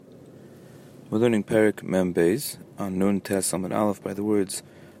We're learning Perek Mem Beis on Nun Tes Amud Aleph by the words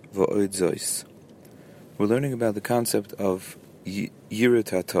V'od Zois. We're learning about the concept of Yirat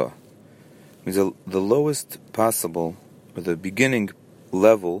Hatah. It means the lowest possible, or the beginning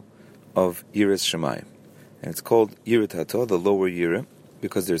level of Yiras Shemayim. And it's called Yirat Hatah, the lower Yira,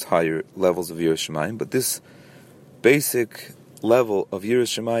 because there's higher levels of Yiras Shemayim. But this basic level of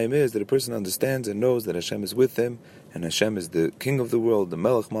Yiras Shemayim is that a person understands and knows that Hashem is with him, and Hashem is the King of the world, the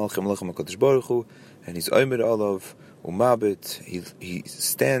Melech Malchim Lechem HaKadosh Baruch Hu, and He's Omer Olav Umabit. He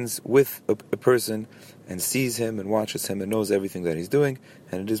stands with a person and sees him and watches him and knows everything that he's doing,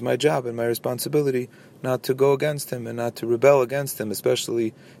 and it is my job and my responsibility not to go against him and not to rebel against him,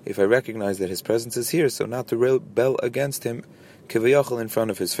 especially if I recognize that his presence is here, so not to rebel against him kivayachal in front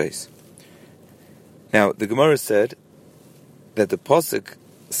of his face. Now, the Gemara said that the Pasuk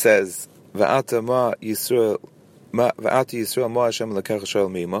says, V'ata ma Yisrael ma Hashem l'kecha shel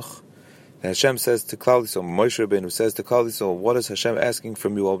meimach. And Hashem says to Klal Yisrael, Moshe Rabbeinu says to Klal Yisrael, what is Hashem asking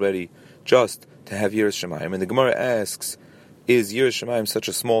from you already? Just to have Yiras Shemayim. And the Gemara asks, is Yiras Shemayim such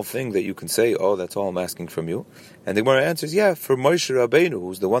a small thing that you can say, oh, that's all I'm asking from you? And the Gemara answers, yeah, for Moshe Rabbeinu,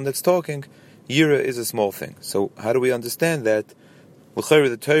 who's the one that's talking, Yira is a small thing. So how do we understand that? L'chayr,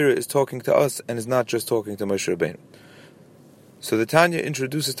 the Torah is talking to us and is not just talking to Moshe Rabbeinu. So the Tanya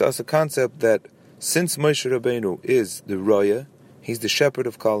introduces to us a concept that since Moshe Rabbeinu is the Raya, he's the shepherd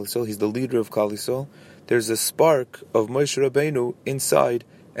of Klal Yisrael, he's the leader of Klal Yisrael, there's a spark of Moshe Rabbeinu inside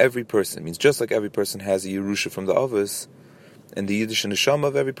every person. It means just like every person has a Yerusha from the Avos, and the Yiddish Neshama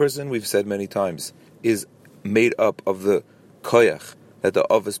of every person, we've said many times, is made up of the Koyach that the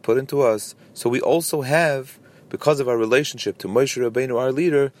Avos put into us. So we also have, because of our relationship to Moshe Rabbeinu, our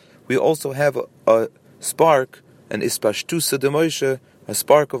leader, we also have a spark, an Ispashtusa de Moshe, a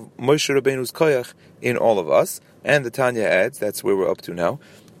spark of Moshe Rabbeinu's Koyach in all of us. And the Tanya adds, that's where we're up to now,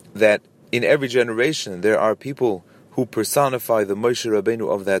 that in every generation there are people who personify the Moshe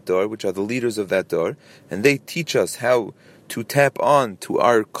Rabbeinu of that door, which are the leaders of that door, and they teach us how to tap on to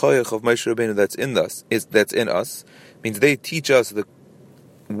our Koyach of Moshe Rabbeinu that's in us. Means they teach us the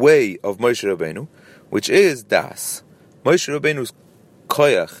way of Moshe Rabbeinu, which is Das. Moshe Rabbeinu's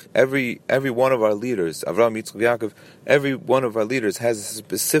Koyach, every one of our leaders, Avraham, Yitzchak, Yaakov, every one of our leaders has a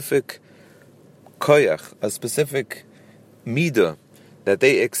specific Koyach, a specific Midah that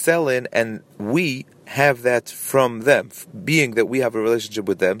they excel in, and we have that from them, being that we have a relationship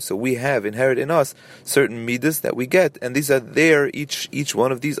with them, so we have inherited in us certain Midas that we get, and these are their, each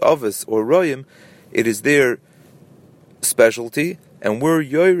one of these Avos or Royim, it is their specialty, and we're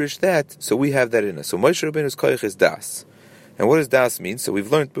Yoirish that, so we have that in us. So Moshe Rabbeinu's Koyach is Das. And what does Das mean? So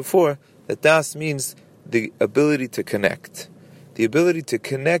we've learned before that Das means the ability to connect. The ability to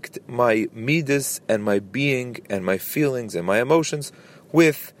connect my midas and my being and my feelings and my emotions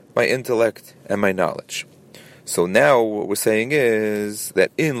with my intellect and my knowledge. So now what we're saying is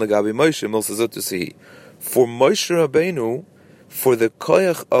that in Lagabi Moshe Milsazutusihi, for Moshe Rabbeinu, for the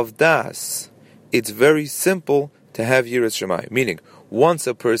Koyach of Das, it's very simple to have Yiras Shemayim. Meaning, once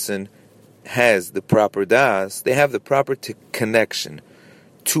a person has the proper Das, they have the proper connection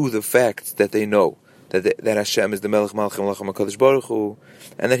to the facts that they know. That Hashem is the Melech Malchim Lechem HaKadosh Baruch Hu,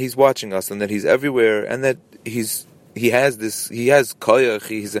 and that He's watching us, and that He's everywhere, and that He has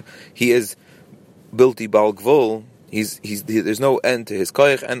Koyach, He is Bilti Bal Gvul, there's no end to His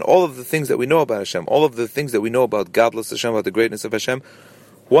Koyach, and all of the things that we know about Hashem, all of the things that we know about Gadlus Hashem, about the greatness of Hashem,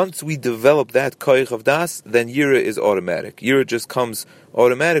 once we develop that Koyach of Das, then Yira is automatic. Yira just comes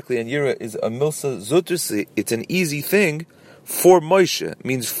automatically, and Yira is a Milsa Zutrsi, it's an easy thing for Moshe, it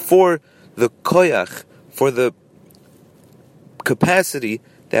means for the koyach, for the capacity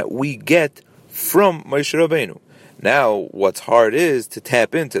that we get from Moshe Rabbeinu. Now, what's hard is to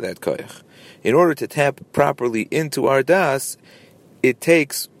tap into that koyach. In order to tap properly into our das, it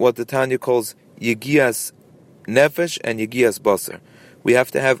takes what the Tanya calls Yegias Nefesh and Yegias Basar. We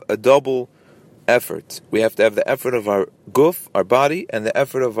have to have a double effort. We have to have the effort of our guf, our body, and the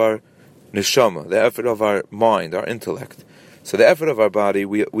effort of our neshama, the effort of our mind, our intellect. So the effort of our body,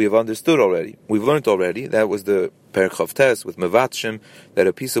 we have understood already. We've learned already. That was the Perek Chavtes with Mevatshim, that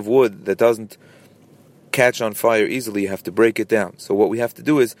a piece of wood that doesn't catch on fire easily, you have to break it down. So what we have to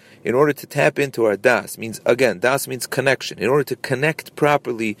do is, in order to tap into our Das, Das means connection. In order to connect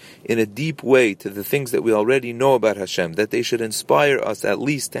properly in a deep way to the things that we already know about Hashem, that they should inspire us at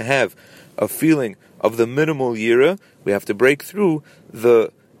least to have a feeling of the minimal Yira, we have to break through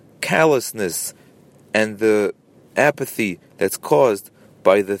the callousness and the apathy that's caused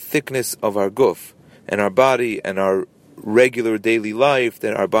by the thickness of our guf and our body and our regular daily life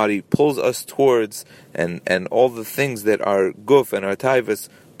that our body pulls us towards, and all the things that our guf and our taivas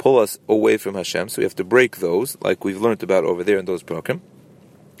pull us away from Hashem, so we have to break those, like we've learned about over there in those program.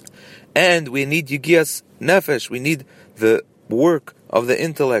 And we need Yigias Nefesh, we need the work of the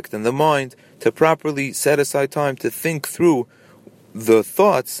intellect and the mind to properly set aside time to think through the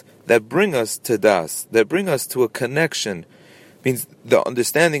thoughts that bring us to Das, that bring us to a connection. Means the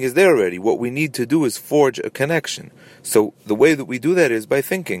understanding is there already. What we need to do is forge a connection. So the way that we do that is by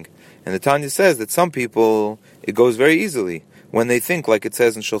thinking. And the Tanya says that some people, it goes very easily. When they think, like it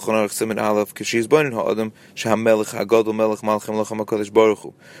says in Shulchan Aruch Siman Aleph, K'shiz Bonin Ha'adam, She'ha-melech ha'gadol melech malchem lachem HaKadosh Baruch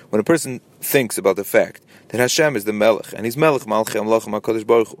Hu. When a person thinks about the fact that Hashem is the melech, and he's melech malchem lachem HaKadosh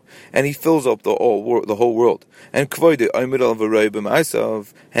Baruch Hu, and he fills up the whole world, and Kvoide Oymid al V'roi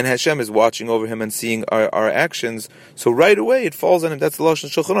b'ma'asav, and Hashem is watching over him and seeing our actions, so right away it falls on him. That's the Lashon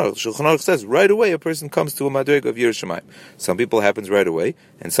Shulchan Aruch. Shulchan Aruch says, right away a person comes to a madrega of Yiras Shamayim. Some people it happens right away,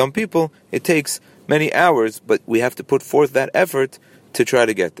 and some people it takes many hours, but we have to put forth that effort to try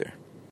to get there.